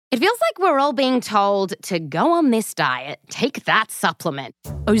It feels like we're all being told to go on this diet, take that supplement.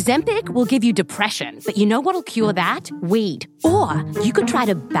 Ozempic will give you depression, but you know what'll cure that? Weed. Or you could try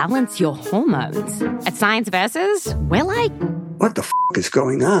to balance your hormones. At Science Versus, we're like, what the is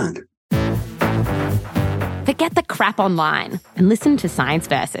going on? Forget the crap online and listen to Science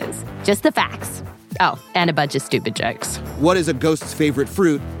Versus. Just the facts. Oh, and a bunch of stupid jokes. What is a ghost's favorite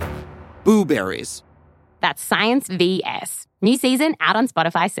fruit? Blueberries. That's Science VS. New season out on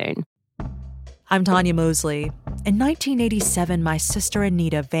Spotify soon. I'm Tanya Mosley. In 1987, my sister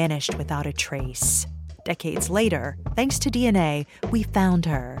Anita vanished without a trace. Decades later, thanks to DNA, we found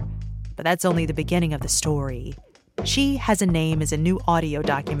her. But that's only the beginning of the story. She Has a Name is a new audio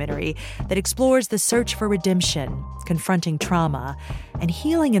documentary that explores the search for redemption, confronting trauma, and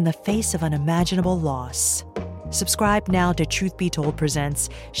healing in the face of unimaginable loss. Subscribe now to Truth Be Told presents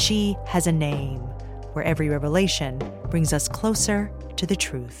She Has a Name, where every revelation brings us closer to the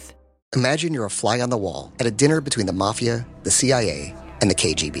truth. Imagine you're a fly on the wall at a dinner between the Mafia, the CIA, and the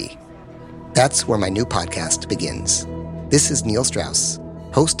KGB. That's where my new podcast begins. This is Neil Strauss,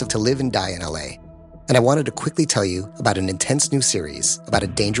 host of To Live and Die in LA, and I wanted to quickly tell you about an intense new series about a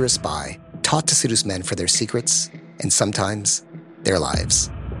dangerous spy taught to seduce men for their secrets and sometimes their lives.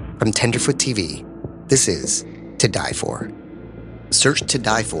 From Tenderfoot TV, this is To Die For. Search To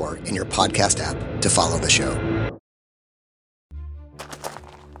Die For in your podcast app to follow the show.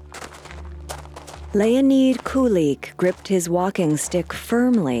 Leonid Kulik gripped his walking stick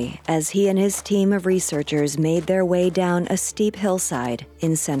firmly as he and his team of researchers made their way down a steep hillside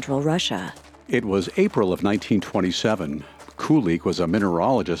in central Russia. It was April of 1927. Kulik was a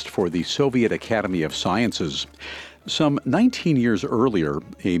mineralogist for the Soviet Academy of Sciences. Some 19 years earlier,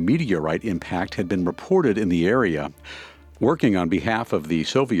 a meteorite impact had been reported in the area. Working on behalf of the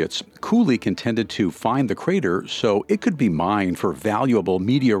Soviets, Kulik intended to find the crater so it could be mined for valuable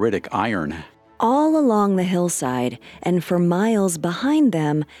meteoritic iron. All along the hillside, and for miles behind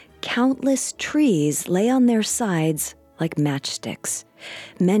them, countless trees lay on their sides like matchsticks.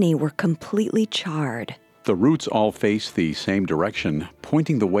 Many were completely charred. The roots all faced the same direction,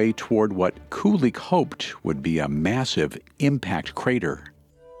 pointing the way toward what Kulik hoped would be a massive impact crater.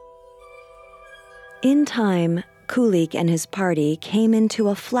 In time, Kulik and his party came into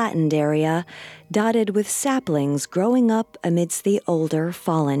a flattened area dotted with saplings growing up amidst the older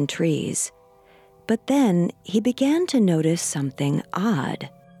fallen trees. But then he began to notice something odd.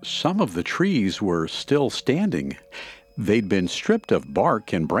 Some of the trees were still standing. They'd been stripped of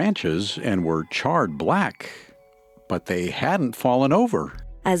bark and branches and were charred black, but they hadn't fallen over.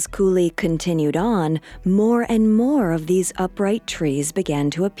 As Kulik continued on, more and more of these upright trees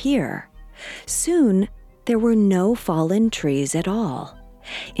began to appear. Soon, there were no fallen trees at all.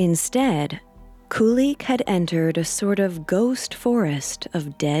 Instead, Kulik had entered a sort of ghost forest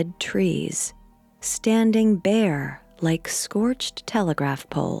of dead trees, standing bare like scorched telegraph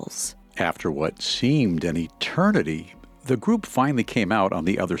poles. After what seemed an eternity, the group finally came out on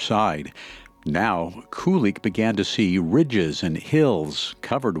the other side. Now, Kulik began to see ridges and hills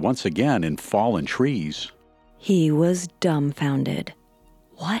covered once again in fallen trees. He was dumbfounded.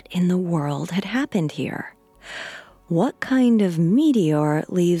 What in the world had happened here? What kind of meteor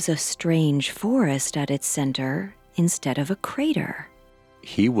leaves a strange forest at its center instead of a crater?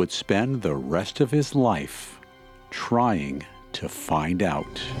 He would spend the rest of his life trying to find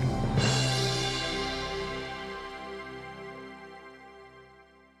out.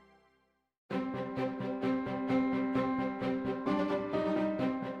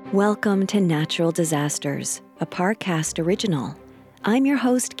 Welcome to Natural Disasters, a Parcast original. I'm your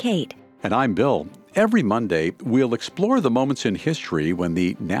host, Kate. And I'm Bill. Every Monday, we'll explore the moments in history when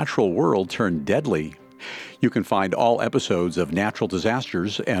the natural world turned deadly. You can find all episodes of Natural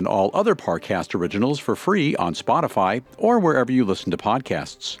Disasters and all other Parcast originals for free on Spotify or wherever you listen to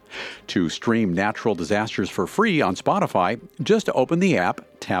podcasts. To stream Natural Disasters for free on Spotify, just open the app,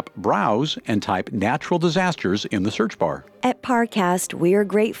 tap Browse, and type Natural Disasters in the search bar. At Parcast, we're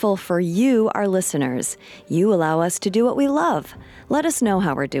grateful for you, our listeners. You allow us to do what we love. Let us know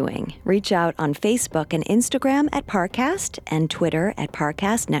how we're doing. Reach out on Facebook and Instagram at Parcast and Twitter at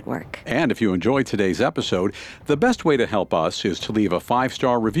Parcast Network. And if you enjoyed today's episode, the best way to help us is to leave a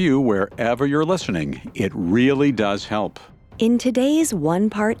 5-star review wherever you're listening. It really does help. In today's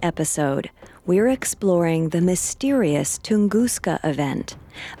one-part episode, we're exploring the mysterious Tunguska Event,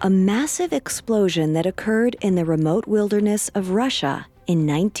 a massive explosion that occurred in the remote wilderness of Russia in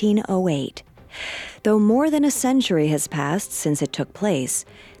 1908. Though more than a century has passed since it took place,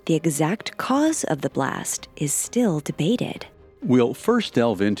 the exact cause of the blast is still debated. We'll first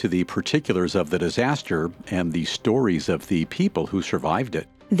delve into the particulars of the disaster and the stories of the people who survived it.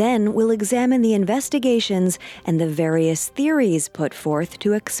 Then we'll examine the investigations and the various theories put forth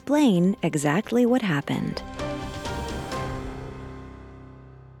to explain exactly what happened.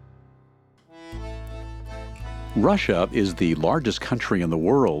 Russia is the largest country in the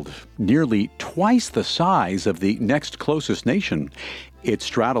world, nearly twice the size of the next closest nation. It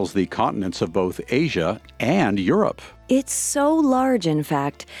straddles the continents of both Asia and Europe. It's so large, in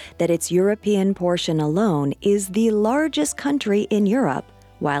fact, that its European portion alone is the largest country in Europe,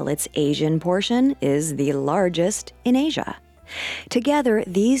 while its Asian portion is the largest in Asia. Together,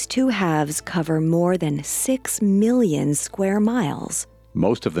 these two halves cover more than 6 million square miles.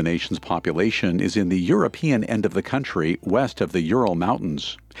 Most of the nation's population is in the European end of the country, west of the Ural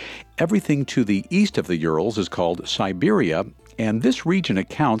Mountains. Everything to the east of the Urals is called Siberia, and this region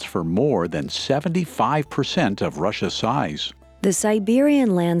accounts for more than 75% of Russia's size. The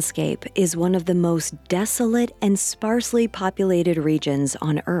Siberian landscape is one of the most desolate and sparsely populated regions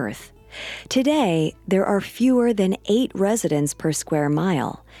on Earth. Today, there are fewer than 8 residents per square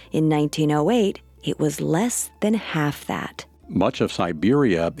mile. In 1908, it was less than half that. Much of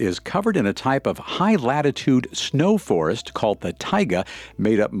Siberia is covered in a type of high-latitude snow forest called the taiga,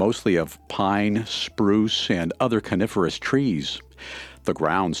 made up mostly of pine, spruce, and other coniferous trees. The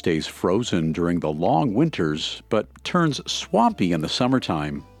ground stays frozen during the long winters, but turns swampy in the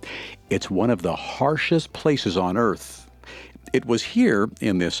summertime. It's one of the harshest places on Earth. It was here,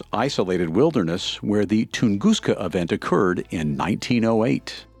 in this isolated wilderness, where the Tunguska Event occurred in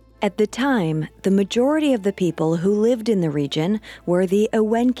 1908. At the time, the majority of the people who lived in the region were the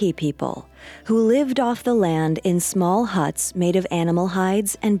Ewenki people, who lived off the land in small huts made of animal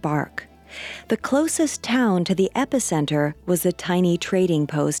hides and bark. The closest town to the epicenter was the tiny trading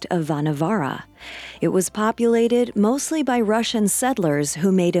post of Vanavara. It was populated mostly by Russian settlers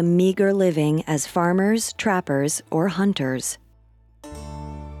who made a meager living as farmers, trappers, or hunters.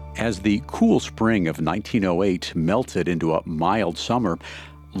 As the cool spring of 1908 melted into a mild summer,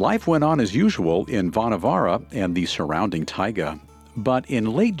 life went on as usual in Vanavara and the surrounding taiga. But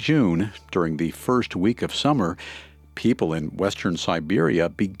in late June, during the first week of summer, people in western Siberia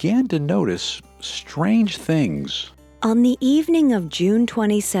began to notice strange things. On the evening of June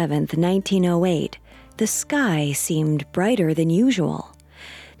 27, 1908, the sky seemed brighter than usual.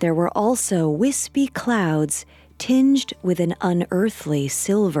 There were also wispy clouds tinged with an unearthly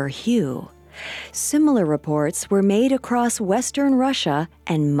silver hue. Similar reports were made across western Russia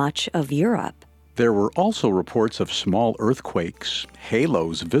and much of Europe. There were also reports of small earthquakes,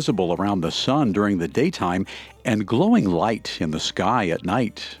 halos visible around the sun during the daytime, and glowing light in the sky at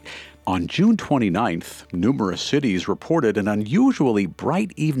night. On June 29th, numerous cities reported an unusually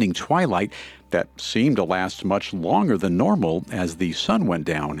bright evening twilight that seemed to last much longer than normal as the sun went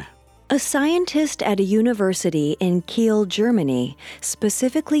down. A scientist at a university in Kiel, Germany,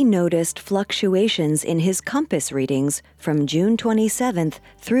 specifically noticed fluctuations in his compass readings from June 27th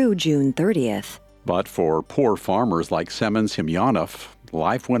through June 30th. But for poor farmers like Semen Semyonov,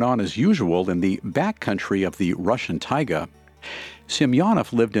 life went on as usual in the backcountry of the Russian taiga.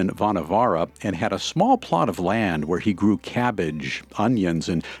 Semyonov lived in Vanavara and had a small plot of land where he grew cabbage, onions,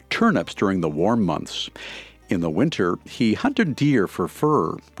 and turnips during the warm months. In the winter, he hunted deer for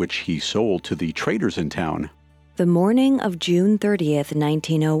fur, which he sold to the traders in town. The morning of June 30th,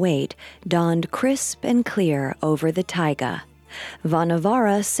 1908, dawned crisp and clear over the taiga.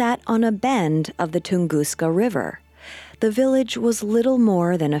 Vanavara sat on a bend of the Tunguska River. The village was little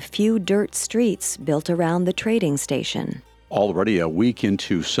more than a few dirt streets built around the trading station. Already a week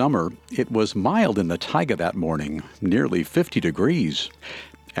into summer, it was mild in the taiga that morning, nearly 50 degrees.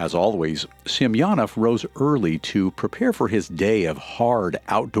 As always, Semyonov rose early to prepare for his day of hard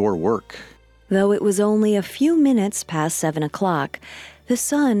outdoor work. Though it was only a few minutes past 7 o'clock, the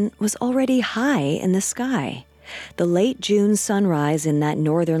sun was already high in the sky. The late June sunrise in that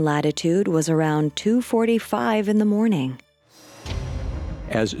northern latitude was around 2:45 in the morning.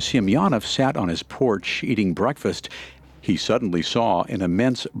 As Semyonov sat on his porch eating breakfast, he suddenly saw an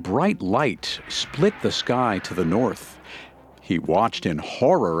immense bright light split the sky to the north. He watched in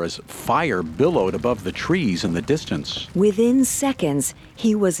horror as fire billowed above the trees in the distance. Within seconds,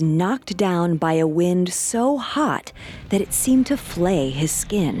 he was knocked down by a wind so hot that it seemed to flay his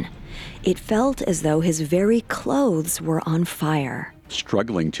skin. It felt as though his very clothes were on fire.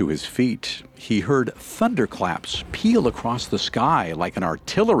 Struggling to his feet, he heard thunderclaps peal across the sky like an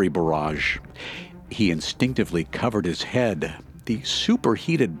artillery barrage. He instinctively covered his head, the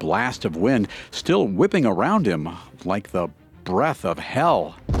superheated blast of wind still whipping around him like the breath of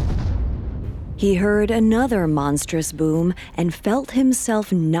hell. He heard another monstrous boom and felt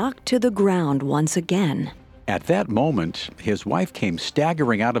himself knocked to the ground once again. At that moment, his wife came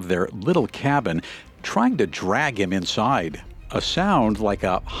staggering out of their little cabin, trying to drag him inside. A sound like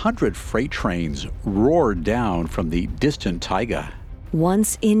 100 freight trains roared down from the distant taiga.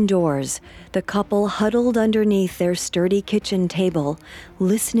 Once indoors, the couple huddled underneath their sturdy kitchen table,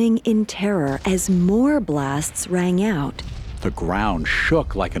 listening in terror as more blasts rang out. The ground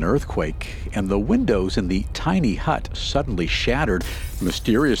shook like an earthquake, and the windows in the tiny hut suddenly shattered,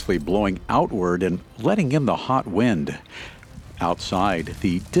 mysteriously blowing outward and letting in the hot wind. Outside,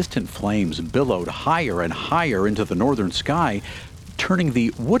 the distant flames billowed higher and higher into the northern sky, turning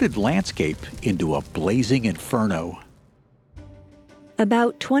the wooded landscape into a blazing inferno.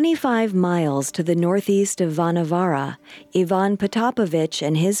 About 25 miles to the northeast of Vanavara, Ivan Potapovich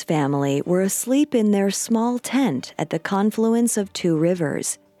and his family were asleep in their small tent at the confluence of two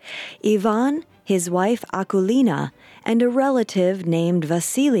rivers. Ivan, his wife Akulina, and a relative named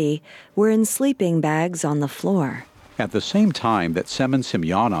Vasily were in sleeping bags on the floor. At the same time that Semen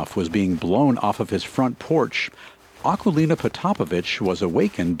Semyonov was being blown off of his front porch, Akulina Potapovich was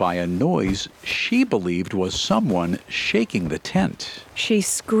awakened by a noise she believed was someone shaking the tent. She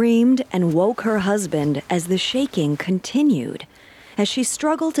screamed and woke her husband as the shaking continued. As she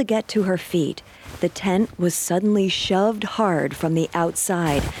struggled to get to her feet, the tent was suddenly shoved hard from the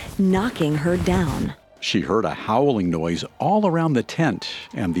outside, knocking her down. She heard a howling noise all around the tent,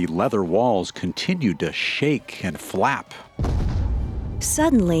 and the leather walls continued to shake and flap.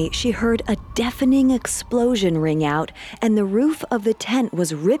 Suddenly, she heard a deafening explosion ring out, and the roof of the tent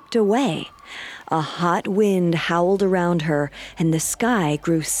was ripped away. A hot wind howled around her, and the sky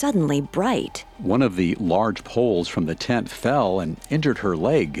grew suddenly bright. One of the large poles from the tent fell and injured her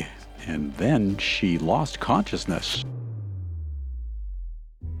leg, and then she lost consciousness.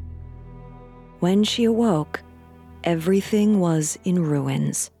 When she awoke, everything was in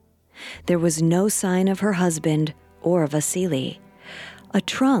ruins. There was no sign of her husband or Vasily. A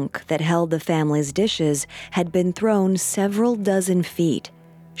trunk that held the family's dishes had been thrown several dozen feet.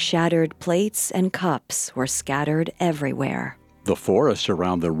 Shattered plates and cups were scattered everywhere. The forest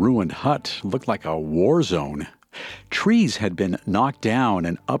around the ruined hut looked like a war zone. Trees had been knocked down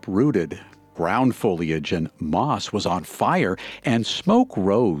and uprooted. Ground foliage and moss was on fire, and smoke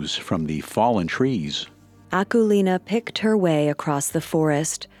rose from the fallen trees. Akulina picked her way across the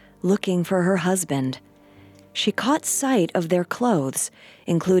forest, looking for her husband. She caught sight of their clothes,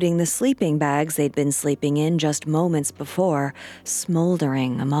 including the sleeping bags they'd been sleeping in just moments before,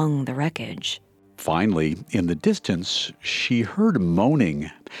 smoldering among the wreckage. Finally, in the distance, she heard moaning.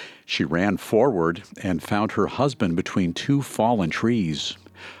 She ran forward and found her husband between two fallen trees.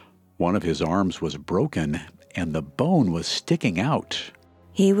 One of his arms was broken, and the bone was sticking out.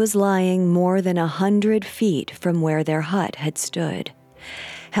 He was lying more than 100 feet from where their hut had stood.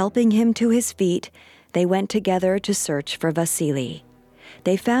 Helping him to his feet, they went together to search for Vasily.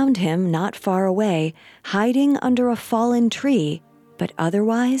 They found him not far away, hiding under a fallen tree, but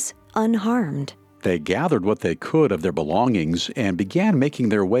otherwise unharmed. They gathered what they could of their belongings and began making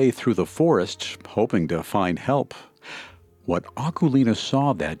their way through the forest, hoping to find help. What Akulina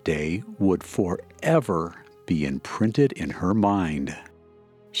saw that day would forever be imprinted in her mind.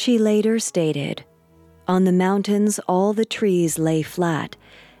 She later stated, "On the mountains all the trees lay flat,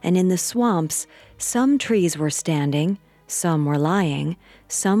 and in the swamps some trees were standing, some were lying,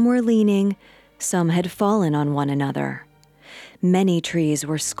 some were leaning, some had fallen on one another. Many trees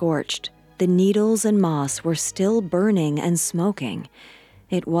were scorched. The needles and moss were still burning and smoking.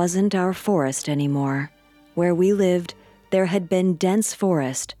 It wasn't our forest anymore. Where we lived, there had been dense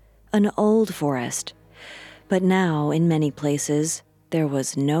forest, an old forest. But now, in many places, there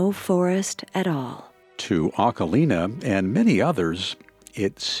was no forest at all." To Akulina and many others,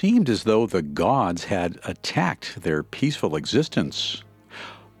 it seemed as though the gods had attacked their peaceful existence.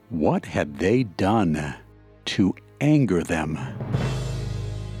 What had they done to anger them?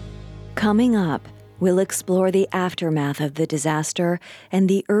 Coming up, we'll explore the aftermath of the disaster and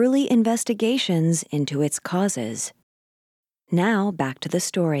the early investigations into its causes. Now, back to the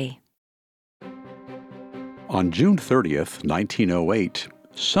story. On June 30th, 1908,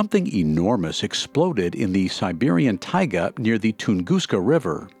 something enormous exploded in the Siberian taiga near the Tunguska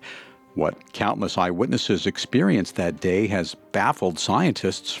River. What countless eyewitnesses experienced that day has baffled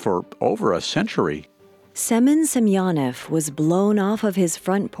scientists for over a century. Semen Semyonov was blown off of his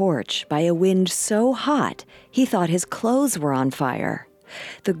front porch by a wind so hot he thought his clothes were on fire.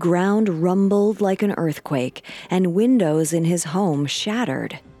 The ground rumbled like an earthquake, and windows in his home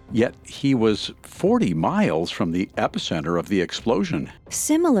shattered. Yet he was 40 miles from the epicenter of the explosion.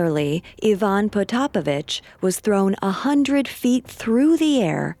 Similarly, Ivan Potapovich was thrown 100 feet through the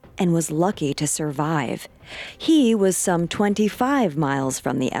air and was lucky to survive. He was some 25 miles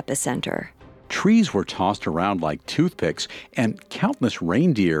from the epicenter. Trees were tossed around like toothpicks, and countless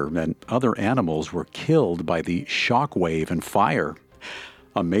reindeer and other animals were killed by the shock wave and fire.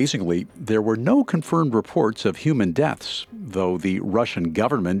 Amazingly, there were no confirmed reports of human deaths, though the Russian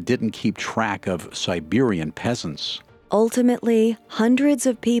government didn't keep track of Siberian peasants. Ultimately, hundreds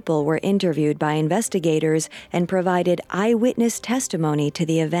of people were interviewed by investigators and provided eyewitness testimony to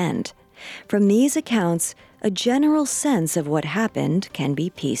the event. From these accounts, a general sense of what happened can be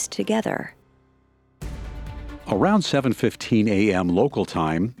pieced together. Around 7:15 a.m. local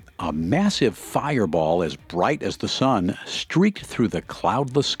time, a massive fireball as bright as the sun streaked through the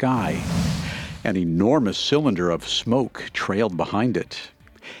cloudless sky. An enormous cylinder of smoke trailed behind it.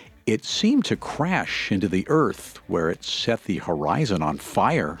 It seemed to crash into the earth, where it set the horizon on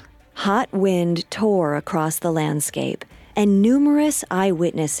fire. Hot wind tore across the landscape, and numerous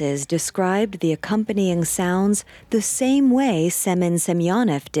eyewitnesses described the accompanying sounds the same way Semen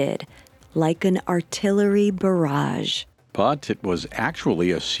Semyonov did, like an artillery barrage. But it was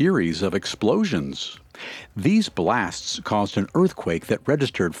actually a series of explosions. These blasts caused an earthquake that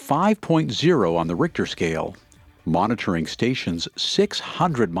registered 5.0 on the Richter scale. Monitoring stations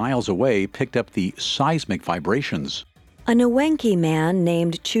 600 miles away picked up the seismic vibrations. A Nwenki man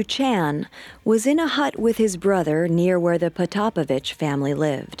named Chuchan was in a hut with his brother near where the Potapovich family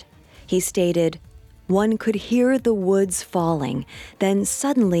lived. He stated, "One could hear the woods falling, then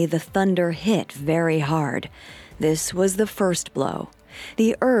suddenly the thunder hit very hard. This was the first blow.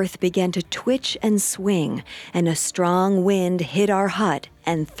 The earth began to twitch and swing, and a strong wind hit our hut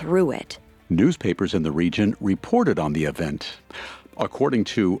and threw it." Newspapers in the region reported on the event. According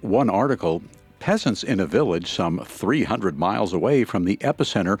to one article, peasants in a village some 300 miles away from the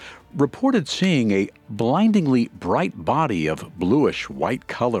epicenter reported seeing a blindingly bright body of bluish-white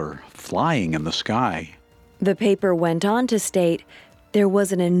color flying in the sky. The paper went on to state, "There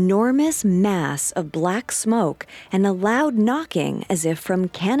was an enormous mass of black smoke and a loud knocking as if from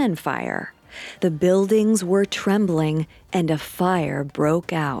cannon fire. The buildings were trembling and a fire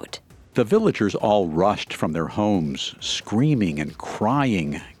broke out." The villagers all rushed from their homes, screaming and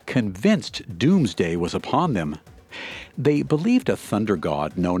crying, convinced doomsday was upon them. They believed a thunder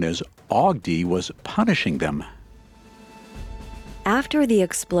god known as Ogdi was punishing them. After the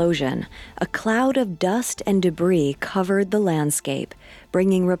explosion, a cloud of dust and debris covered the landscape,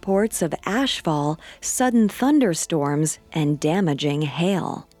 bringing reports of ashfall, sudden thunderstorms, and damaging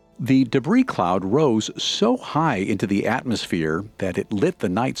hail. The debris cloud rose so high into the atmosphere that it lit the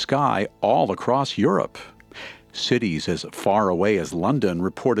night sky all across Europe. Cities as far away as London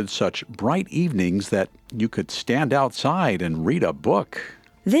reported such bright evenings that you could stand outside and read a book.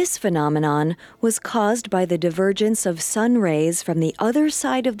 This phenomenon was caused by the divergence of sun rays from the other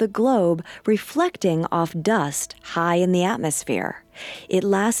side of the globe reflecting off dust high in the atmosphere. It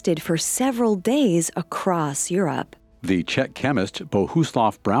lasted for several days across Europe. The Czech chemist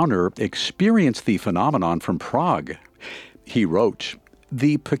Bohuslav Brauner experienced the phenomenon from Prague. He wrote,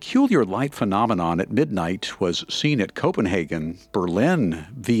 "The peculiar light phenomenon at midnight was seen at Copenhagen, Berlin,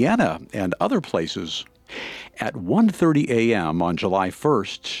 Vienna, and other places. At 1:30 a.m. on July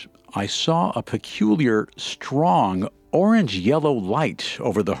 1st, I saw a peculiar, strong, orange-yellow light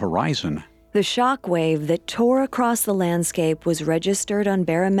over the horizon." The shock wave that tore across the landscape was registered on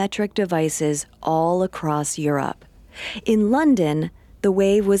barometric devices all across Europe. In London, the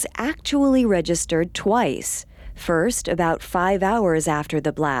wave was actually registered twice, first about 5 hours after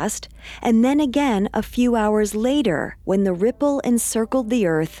the blast, and then again a few hours later when the ripple encircled the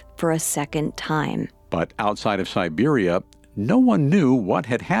Earth for a second time. But outside of Siberia, no one knew what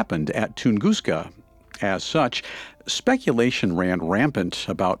had happened at Tunguska. As such, speculation ran rampant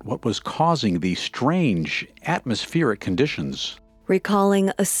about what was causing these strange atmospheric conditions.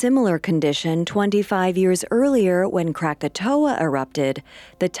 Recalling a similar condition 25 years earlier when Krakatoa erupted,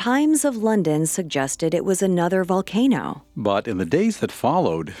 the Times of London suggested it was another volcano. But in the days that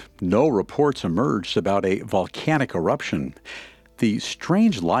followed, no reports emerged about a volcanic eruption. The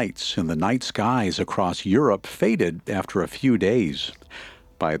strange lights in the night skies across Europe faded after a few days.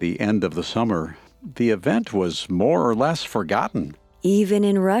 By the end of the summer, the event was more or less forgotten. Even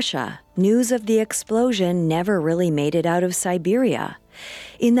in Russia, news of the explosion never really made it out of Siberia.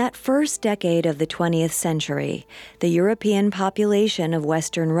 In that first decade of the 20th century, the European population of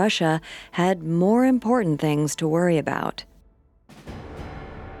Western Russia had more important things to worry about.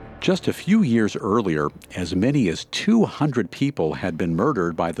 Just a few years earlier, as many as 200 people had been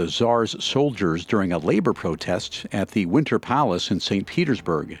murdered by the Tsar's soldiers during a labor protest at the Winter Palace in St.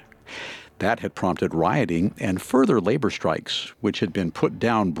 Petersburg. That had prompted rioting and further labor strikes, which had been put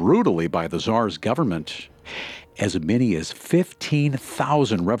down brutally by the Tsar's government. As many as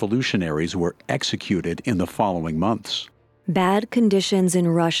 15,000 revolutionaries were executed in the following months. Bad conditions in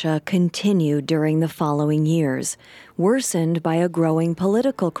Russia continued during the following years, worsened by a growing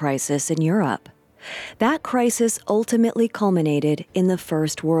political crisis in Europe. That crisis ultimately culminated in the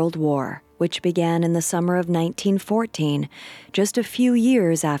First World War, which began in the summer of 1914, just a few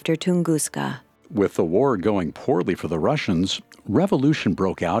years after Tunguska. With the war going poorly for the Russians, revolution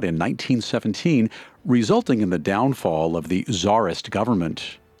broke out in 1917, resulting in the downfall of the Tsarist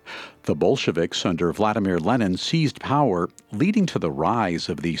government. The Bolsheviks under Vladimir Lenin seized power, leading to the rise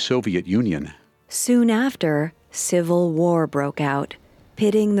of the Soviet Union. Soon after, civil war broke out,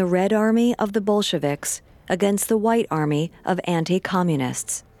 pitting the Red Army of the Bolsheviks against the White Army of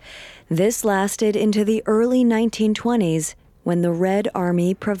anti-communists. This lasted into the early 1920s, when the Red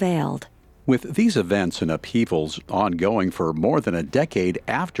Army prevailed. With these events and upheavals ongoing for more than a decade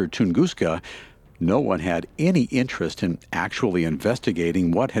after Tunguska, no one had any interest in actually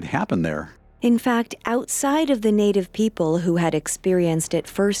investigating what had happened there. In fact, outside of the native people who had experienced it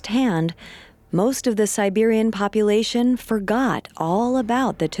firsthand, most of the Siberian population forgot all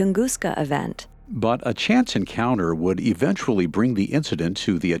about the Tunguska event. But a chance encounter would eventually bring the incident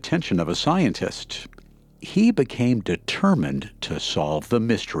to the attention of a scientist. He became determined to solve the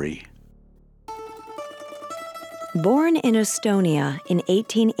mystery. Born in Estonia in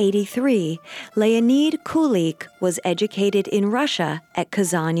 1883, Leonid Kulik was educated in Russia at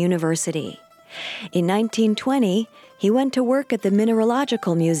Kazan University. In 1920, he went to work at the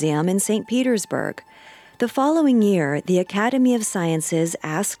Mineralogical Museum in St. Petersburg. The following year, the Academy of Sciences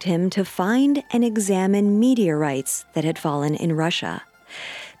asked him to find and examine meteorites that had fallen in Russia.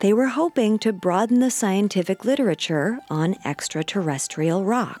 They were hoping to broaden the scientific literature on extraterrestrial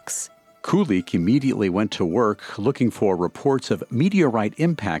rocks. Kulik immediately went to work looking for reports of meteorite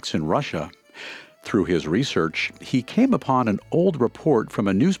impacts in Russia. Through his research, he came upon an old report from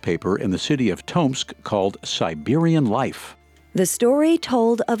a newspaper in the city of Tomsk called Siberian Life. The story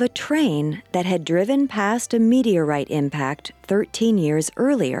told of a train that had driven past a meteorite impact 13 years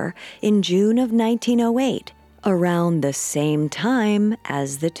earlier in June of 1908, around the same time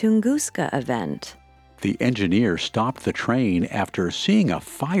as the Tunguska event. The engineer stopped the train after seeing a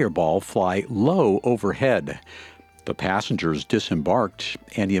fireball fly low overhead. The passengers disembarked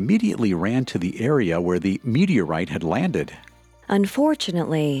and immediately ran to the area where the meteorite had landed.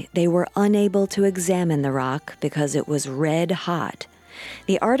 Unfortunately, they were unable to examine the rock because it was red hot.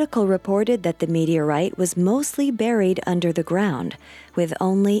 The article reported that the meteorite was mostly buried under the ground, with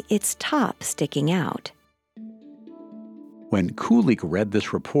only its top sticking out. When Kulik read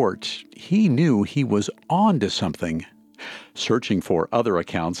this report, he knew he was on to something. Searching for other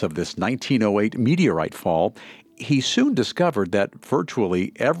accounts of this 1908 meteorite fall, he soon discovered that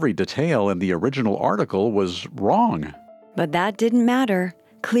virtually every detail in the original article was wrong. But that didn't matter.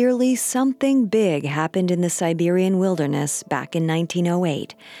 Clearly, something big happened in the Siberian wilderness back in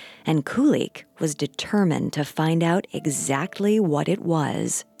 1908, and Kulik was determined to find out exactly what it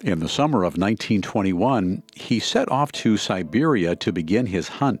was. In the summer of 1921, he set off to Siberia to begin his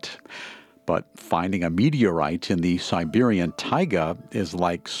hunt. But finding a meteorite in the Siberian taiga is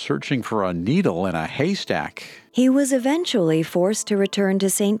like searching for a needle in a haystack. He was eventually forced to return to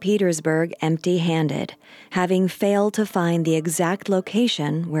St. Petersburg empty-handed, having failed to find the exact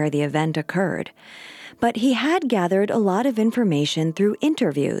location where the event occurred. But he had gathered a lot of information through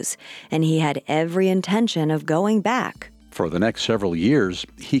interviews, and he had every intention of going back. For the next several years,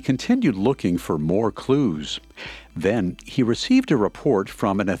 he continued looking for more clues. Then he received a report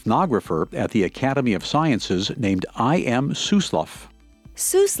from an ethnographer at the Academy of Sciences named I.M. Suslov.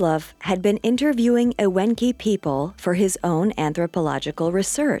 Suslov had been interviewing Ewenki people for his own anthropological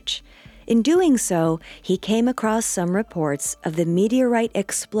research. In doing so, he came across some reports of the meteorite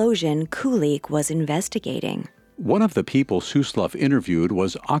explosion Kulik was investigating. One of the people Suslov interviewed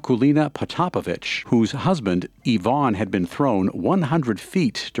was Akulina Potapovich, whose husband, Ivan, had been thrown 100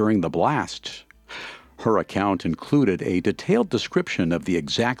 feet during the blast. Her account included a detailed description of the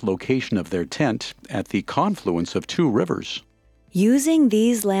exact location of their tent at the confluence of two rivers. Using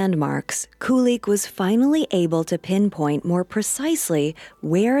these landmarks, Kulik was finally able to pinpoint more precisely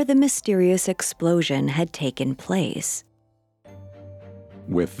where the mysterious explosion had taken place.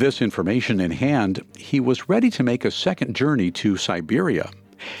 With this information in hand, he was ready to make a second journey to Siberia.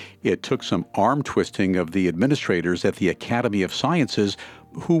 It took some arm twisting of the administrators at the Academy of Sciences,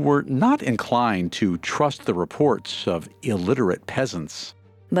 who were not inclined to trust the reports of illiterate peasants.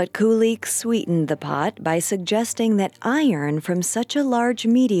 But Kulik sweetened the pot by suggesting that iron from such a large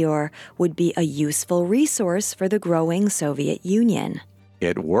meteor would be a useful resource for the growing Soviet Union.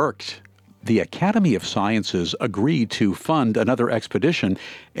 It worked. The Academy of Sciences agreed to fund another expedition,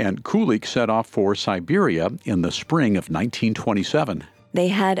 and Kulik set off for Siberia in the spring of 1927. They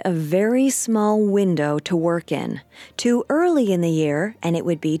had a very small window to work in. Too early in the year, and it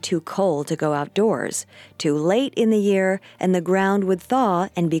would be too cold to go outdoors. Too late in the year, and the ground would thaw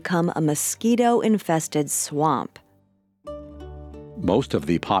and become a mosquito-infested swamp. Most of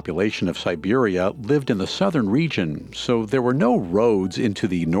the population of Siberia lived in the southern region, so there were no roads into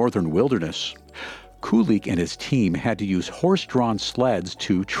the northern wilderness. Kulik and his team had to use horse-drawn sleds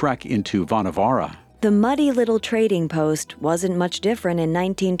to trek into Vanavara. The muddy little trading post wasn't much different in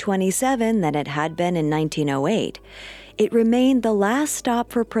 1927 than it had been in 1908. It remained the last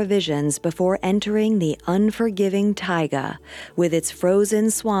stop for provisions before entering the unforgiving taiga, with its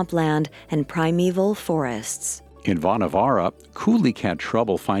frozen swampland and primeval forests. In Vanavara, Kulik had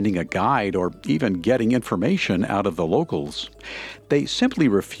trouble finding a guide or even getting information out of the locals. They simply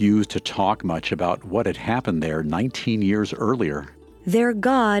refused to talk much about what had happened there 19 years earlier. Their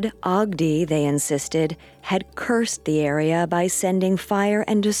god, Agdi, they insisted, had cursed the area by sending fire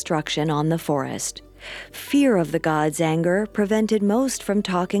and destruction on the forest. Fear of the god's anger prevented most from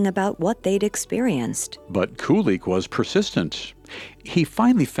talking about what they'd experienced. But Kulik was persistent. He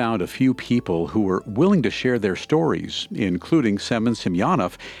finally found a few people who were willing to share their stories, including Semen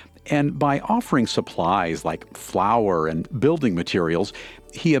Semyonov, and by offering supplies like flour and building materials,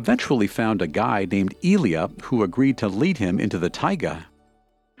 he eventually found a guy named Ilya who agreed to lead him into the taiga.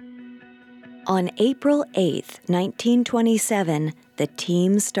 On April 8, 1927, the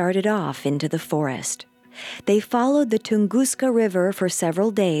team started off into the forest. They followed the Tunguska River for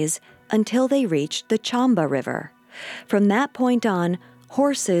several days until they reached the Chamba River. From that point on,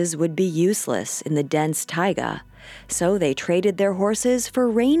 horses would be useless in the dense taiga, so they traded their horses for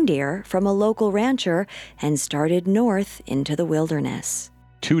reindeer from a local rancher and started north into the wilderness.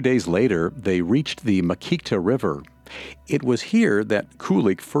 2 days later, they reached the Makikta River. It was here that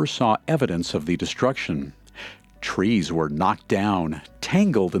Kulik first saw evidence of the destruction. Trees were knocked down,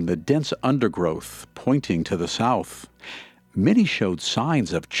 tangled in the dense undergrowth, pointing to the south. Many showed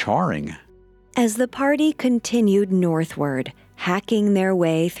signs of charring. As the party continued northward, hacking their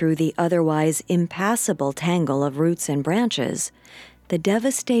way through the otherwise impassable tangle of roots and branches, the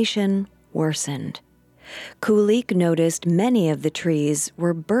devastation worsened. Kulik noticed many of the trees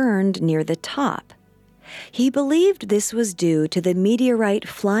were burned near the top. He believed this was due to the meteorite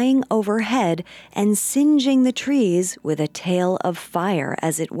flying overhead and singeing the trees with a tail of fire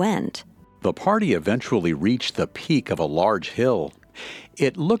as it went. The party eventually reached the peak of a large hill.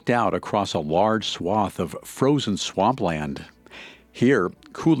 It looked out across a large swath of frozen swampland. Here,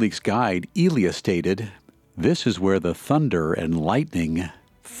 Kulik's guide, Ilya, stated, "This is where the thunder and lightning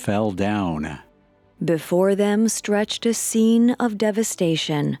fell down." Before them stretched a scene of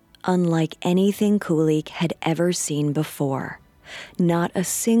devastation, unlike anything Kulik had ever seen before. Not a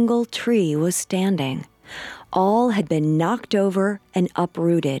single tree was standing. All had been knocked over and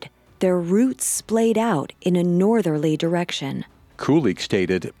uprooted, their roots splayed out in a northerly direction. Kulik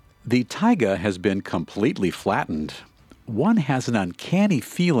stated, "The taiga has been completely flattened. One has an uncanny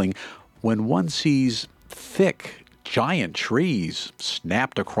feeling when one sees thick, giant trees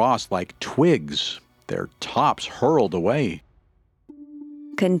snapped across like twigs, their tops hurled away."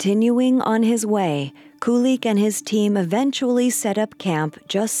 Continuing on his way, Kulik and his team eventually set up camp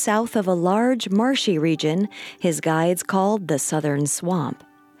just south of a large marshy region his guides called the Southern Swamp.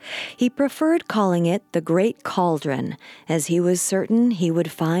 He preferred calling it the Great Cauldron, as he was certain he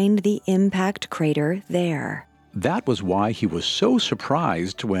would find the impact crater there. That was why he was so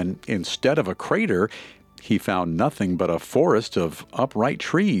surprised when, instead of a crater, he found nothing but a forest of upright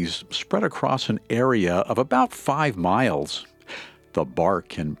trees spread across an area of about 5 miles. The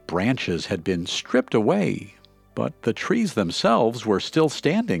bark and branches had been stripped away, but the trees themselves were still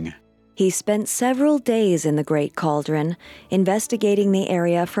standing. He spent several days in the Great Cauldron, investigating the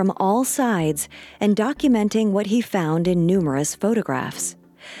area from all sides and documenting what he found in numerous photographs.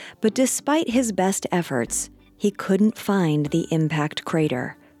 But despite his best efforts, he couldn't find the impact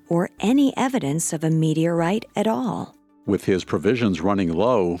crater or any evidence of a meteorite at all. With his provisions running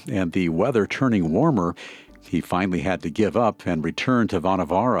low and the weather turning warmer, he finally had to give up and return to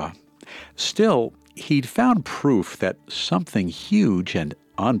Vanavara. Still, he'd found proof that something huge and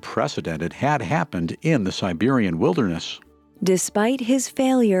unprecedented had happened in the Siberian wilderness. Despite his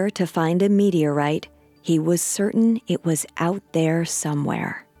failure to find a meteorite, he was certain it was out there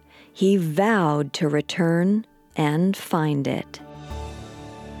somewhere. He vowed to return and find it.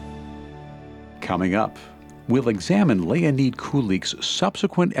 Coming up, we'll examine Leonid Kulik's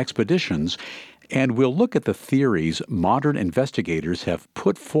subsequent expeditions, and we'll look at the theories modern investigators have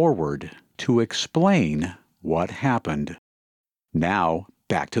put forward to explain what happened. Now,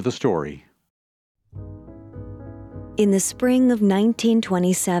 back to the story. In the spring of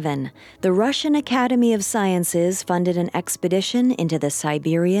 1927, the Russian Academy of Sciences funded an expedition into the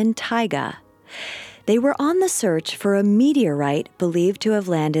Siberian taiga. They were on the search for a meteorite believed to have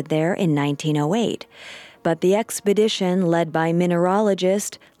landed there in 1908, but the expedition led by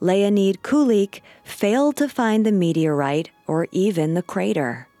mineralogist Leonid Kulik failed to find the meteorite or even the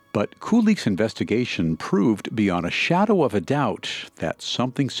crater. But Kulik's investigation proved beyond a shadow of a doubt that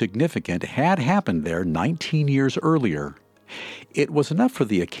something significant had happened there 19 years earlier. It was enough for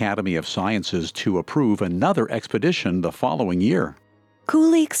the Academy of Sciences to approve another expedition the following year.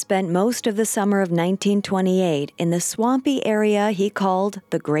 Kulik spent most of the summer of 1928 in the swampy area he called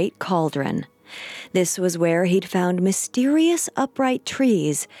the Great Cauldron. This was where he'd found mysterious upright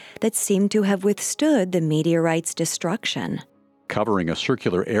trees that seemed to have withstood the meteorite's destruction. Covering a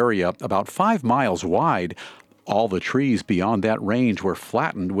circular area about 5 miles wide, all the trees beyond that range were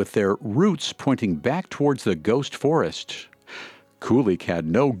flattened with their roots pointing back towards the ghost forest. Kulik had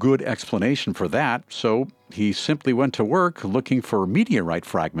no good explanation for that, so he simply went to work looking for meteorite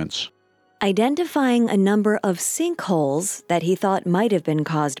fragments. Identifying a number of sinkholes that he thought might have been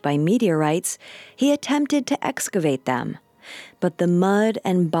caused by meteorites, he attempted to excavate them. But the mud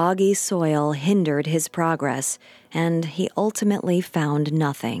and boggy soil hindered his progress, and he ultimately found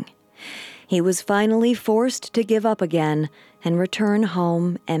nothing. He was finally forced to give up again and return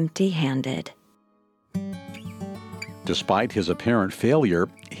home empty-handed. Despite his apparent failure,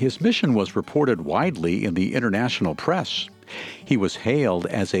 his mission was reported widely in the international press. He was hailed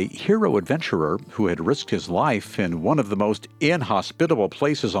as a hero adventurer who had risked his life in one of the most inhospitable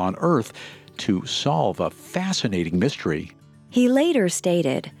places on Earth to solve a fascinating mystery. He later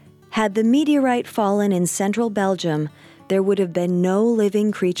stated, "Had the meteorite fallen in central Belgium, there would have been no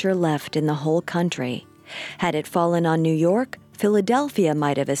living creature left in the whole country. Had it fallen on New York, Philadelphia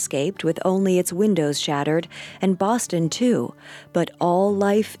might have escaped with only its windows shattered, and Boston too, but all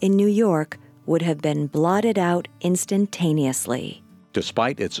life in New York would have been blotted out instantaneously."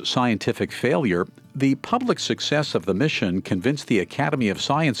 Despite its scientific failure, the public success of the mission convinced the Academy of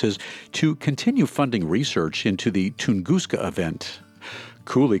Sciences to continue funding research into the Tunguska Event.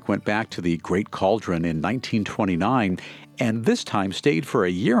 Kulik went back to the Great Cauldron in 1929 and this time stayed for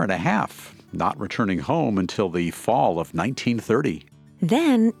a year and a half, not returning home until the fall of 1930.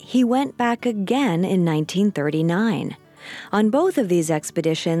 Then he went back again in 1939. On both of these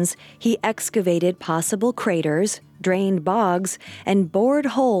expeditions, he excavated possible craters, drained bogs, and bored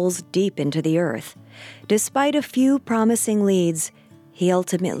holes deep into the earth. Despite a few promising leads, he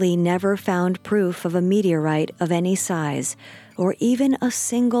ultimately never found proof of a meteorite of any size, or even a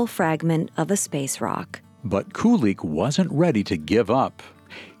single fragment of a space rock. But Kulik wasn't ready to give up.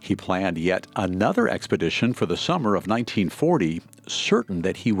 He planned yet another expedition for the summer of 1940, certain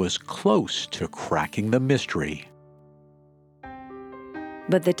that he was close to cracking the mystery.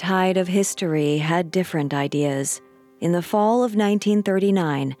 But the tide of history had different ideas. In the fall of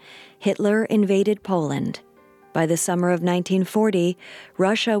 1939, Hitler invaded Poland. By the summer of 1940,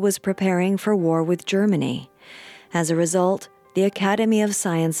 Russia was preparing for war with Germany. As a result, the Academy of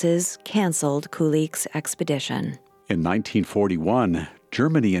Sciences canceled Kulik's expedition. In 1941,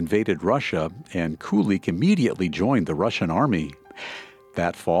 Germany invaded Russia, and Kulik immediately joined the Russian army.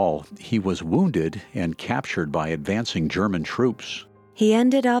 That fall, he was wounded and captured by advancing German troops. He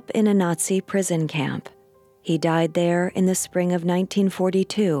ended up in a Nazi prison camp. He died there in the spring of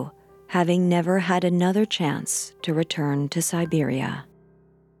 1942, having never had another chance to return to Siberia.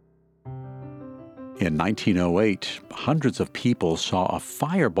 In 1908, hundreds of people saw a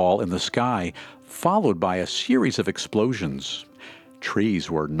fireball in the sky, followed by a series of explosions. Trees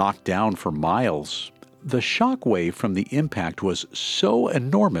were knocked down for miles. The shock wave from the impact was so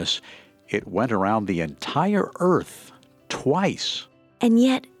enormous, it went around the entire Earth twice. And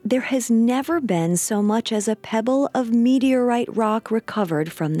yet, there has never been so much as a pebble of meteorite rock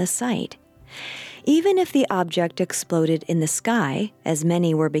recovered from the site. Even if the object exploded in the sky, as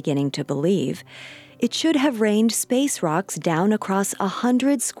many were beginning to believe, it should have rained space rocks down across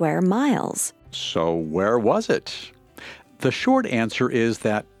 100 square miles. So where was it? The short answer is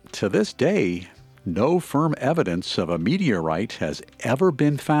that, to this day, no firm evidence of a meteorite has ever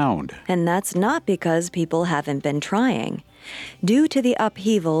been found. And that's not because people haven't been trying. Due to the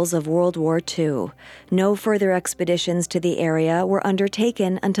upheavals of World War II, no further expeditions to the area were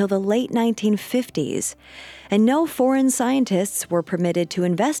undertaken until the late 1950s, and no foreign scientists were permitted to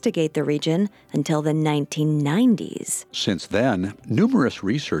investigate the region until the 1990s. Since then, numerous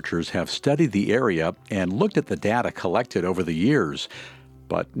researchers have studied the area and looked at the data collected over the years,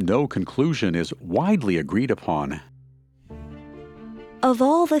 but no conclusion is widely agreed upon. Of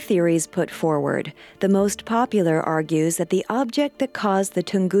all the theories put forward, the most popular argues that the object that caused the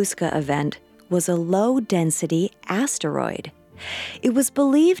Tunguska event was a low-density asteroid. It was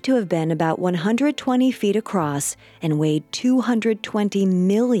believed to have been about 120 feet across and weighed 220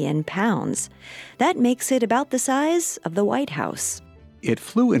 million pounds. That makes it about the size of the White House. It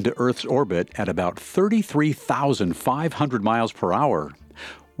flew into Earth's orbit at about 33,500 miles per hour.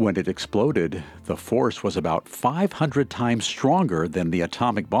 When it exploded, the force was about 500 times stronger than the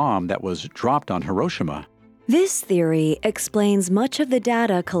atomic bomb that was dropped on Hiroshima. This theory explains much of the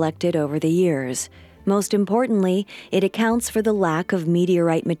data collected over the years. Most importantly, it accounts for the lack of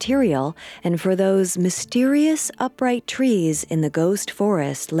meteorite material and for those mysterious upright trees in the ghost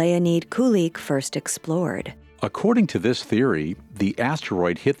forest Leonid Kulik first explored. According to this theory, the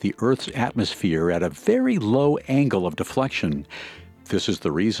asteroid hit the Earth's atmosphere at a very low angle of deflection. This is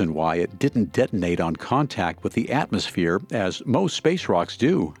the reason why it didn't detonate on contact with the atmosphere, as most space rocks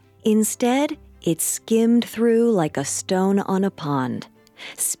do. Instead, it skimmed through like a stone on a pond.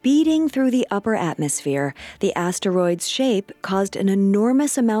 Speeding through the upper atmosphere, the asteroid's shape caused an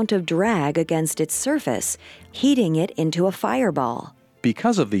enormous amount of drag against its surface, heating it into a fireball.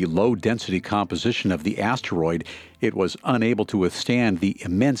 Because of the low-density composition of the asteroid, it was unable to withstand the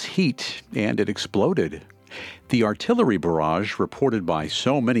immense heat, and it exploded. The artillery barrage reported by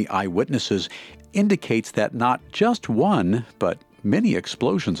so many eyewitnesses indicates that not just one, but many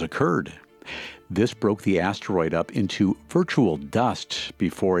explosions occurred. This broke the asteroid up into virtual dust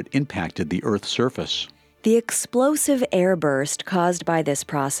before it impacted the Earth's surface. The explosive airburst caused by this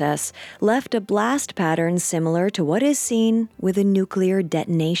process left a blast pattern similar to what is seen with a nuclear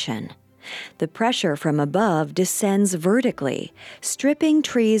detonation. The pressure from above descends vertically, stripping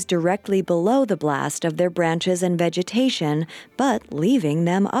trees directly below the blast of their branches and vegetation, but leaving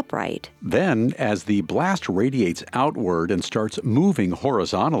them upright. Then, as the blast radiates outward and starts moving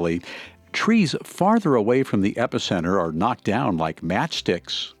horizontally, trees farther away from the epicenter are knocked down like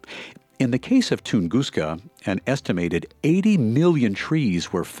matchsticks. In the case of Tunguska, an estimated 80 million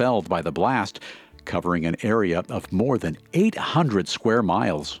trees were felled by the blast, covering an area of more than 800 square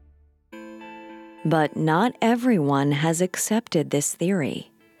miles. But not everyone has accepted this theory.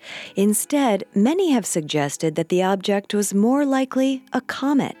 Instead, many have suggested that the object was more likely a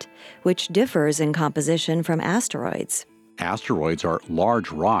comet, which differs in composition from asteroids. Asteroids are large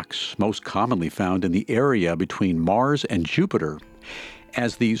rocks, most commonly found in the area between Mars and Jupiter.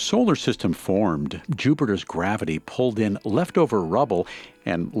 As the solar system formed, Jupiter's gravity pulled in leftover rubble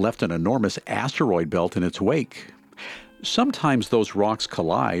and left an enormous asteroid belt in its wake. Sometimes those rocks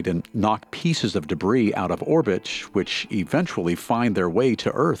collide and knock pieces of debris out of orbit, which eventually find their way to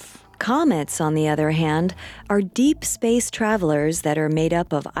Earth. Comets, on the other hand, are deep space travelers that are made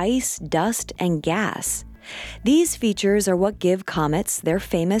up of ice, dust, and gas. These features are what give comets their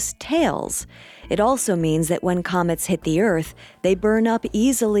famous tails. It also means that when comets hit the Earth, they burn up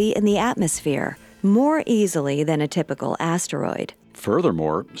easily in the atmosphere, more easily than a typical asteroid.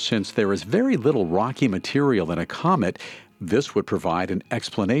 Furthermore, since there is very little rocky material in a comet, this would provide an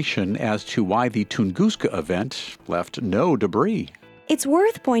explanation as to why the Tunguska event left no debris. It's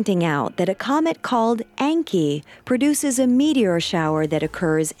worth pointing out that a comet called Anki produces a meteor shower that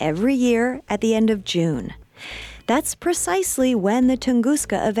occurs every year at the end of June. That's precisely when the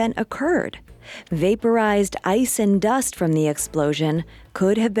Tunguska event occurred. Vaporized ice and dust from the explosion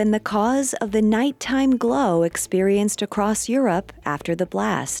could have been the cause of the nighttime glow experienced across Europe after the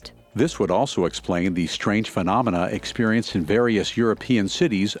blast. This would also explain the strange phenomena experienced in various European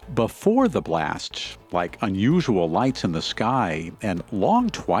cities before the blast, like unusual lights in the sky and long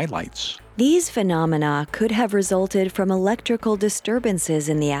twilights. These phenomena could have resulted from electrical disturbances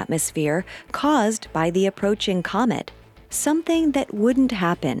in the atmosphere caused by the approaching comet, something that wouldn't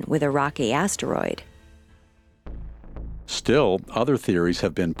happen with a rocky asteroid. Still, other theories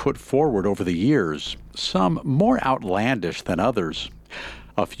have been put forward over the years, some more outlandish than others.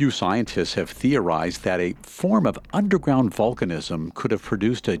 A few scientists have theorized that a form of underground volcanism could have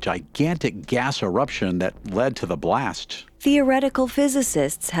produced a gigantic gas eruption that led to the blast. Theoretical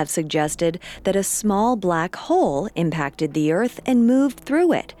physicists have suggested that a small black hole impacted the Earth and moved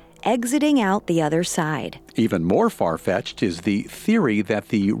through it, exiting out the other side. Even more far-fetched is the theory that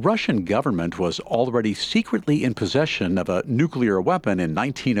the Russian government was already secretly in possession of a nuclear weapon in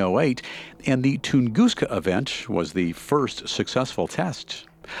 1908, and the Tunguska Event was the first successful test.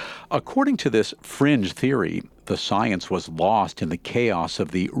 According to this fringe theory, the science was lost in the chaos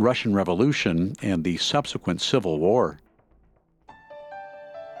of the Russian Revolution and the subsequent Civil War.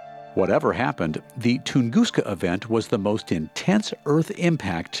 Whatever happened, the Tunguska Event was the most intense Earth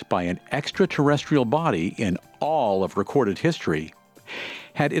impact by an extraterrestrial body in all of recorded history.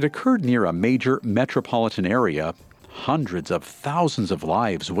 Had it occurred near a major metropolitan area, hundreds of thousands of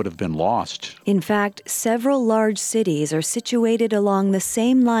lives would have been lost. In fact, several large cities are situated along the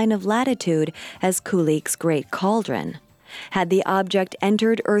same line of latitude as Kulik's Great Cauldron. Had the object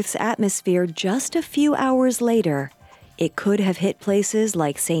entered Earth's atmosphere just a few hours later, it could have hit places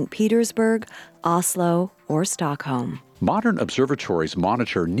like St. Petersburg, Oslo, or Stockholm. Modern observatories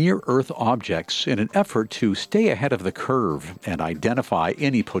monitor near-Earth objects in an effort to stay ahead of the curve and identify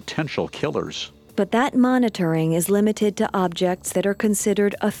any potential killers. But that monitoring is limited to objects that are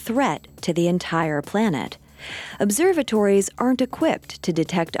considered a threat to the entire planet. Observatories aren't equipped to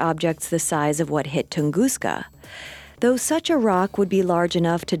detect objects the size of what hit Tunguska. Though such a rock would be large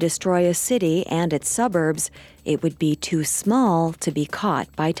enough to destroy a city and its suburbs, it would be too small to be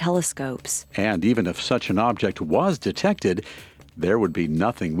caught by telescopes. And even if such an object was detected, there would be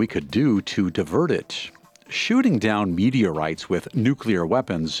nothing we could do to divert it. Shooting down meteorites with nuclear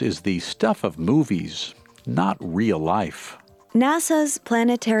weapons is the stuff of movies, not real life. NASA's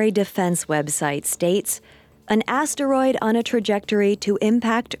Planetary Defense website states, "An asteroid on a trajectory to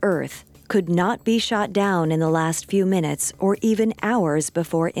impact Earth could not be shot down in the last few minutes or even hours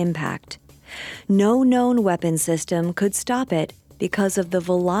before impact. No known weapon system could stop it because of the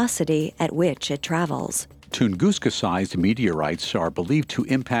velocity at which it travels." Tunguska-sized meteorites are believed to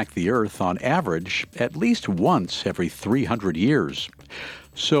impact the Earth on average at least once every 300 years.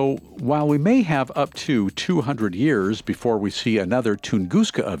 So while we may have up to 200 years before we see another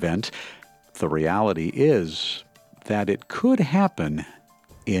Tunguska event, the reality is that it could happen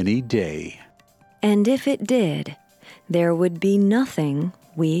any day. And if it did, there would be nothing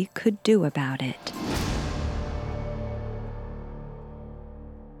we could do about it.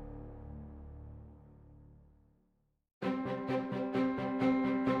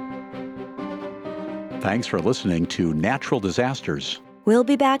 Thanks for listening to Natural Disasters. We'll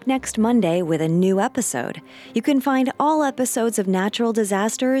be back next Monday with a new episode. You can find all episodes of Natural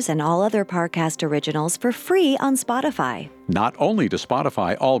Disasters and all other Parcast originals for free on Spotify. Not only does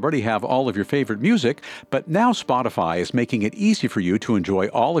Spotify already have all of your favorite music, but now Spotify is making it easy for you to enjoy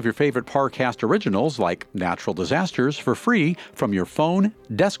all of your favorite Parcast originals like Natural Disasters for free from your phone,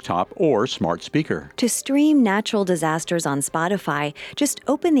 desktop, or smart speaker. To stream Natural Disasters on Spotify, just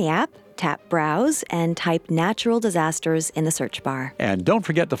open the app, tap Browse, and type Natural Disasters in the search bar. And don't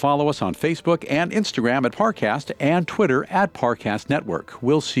forget to follow us on Facebook and Instagram at Parcast and Twitter at Parcast Network.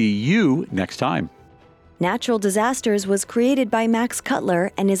 We'll see you next time. Natural Disasters was created by Max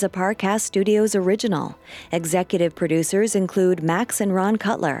Cutler and is a Parcast Studios original. Executive producers include Max and Ron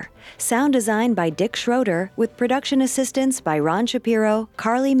Cutler. Sound design by Dick Schroeder, with production assistance by Ron Shapiro,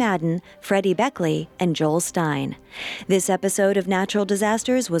 Carly Madden, Freddie Beckley, and Joel Stein. This episode of Natural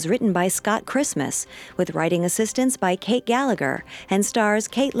Disasters was written by Scott Christmas, with writing assistance by Kate Gallagher, and stars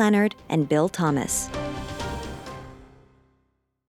Kate Leonard and Bill Thomas.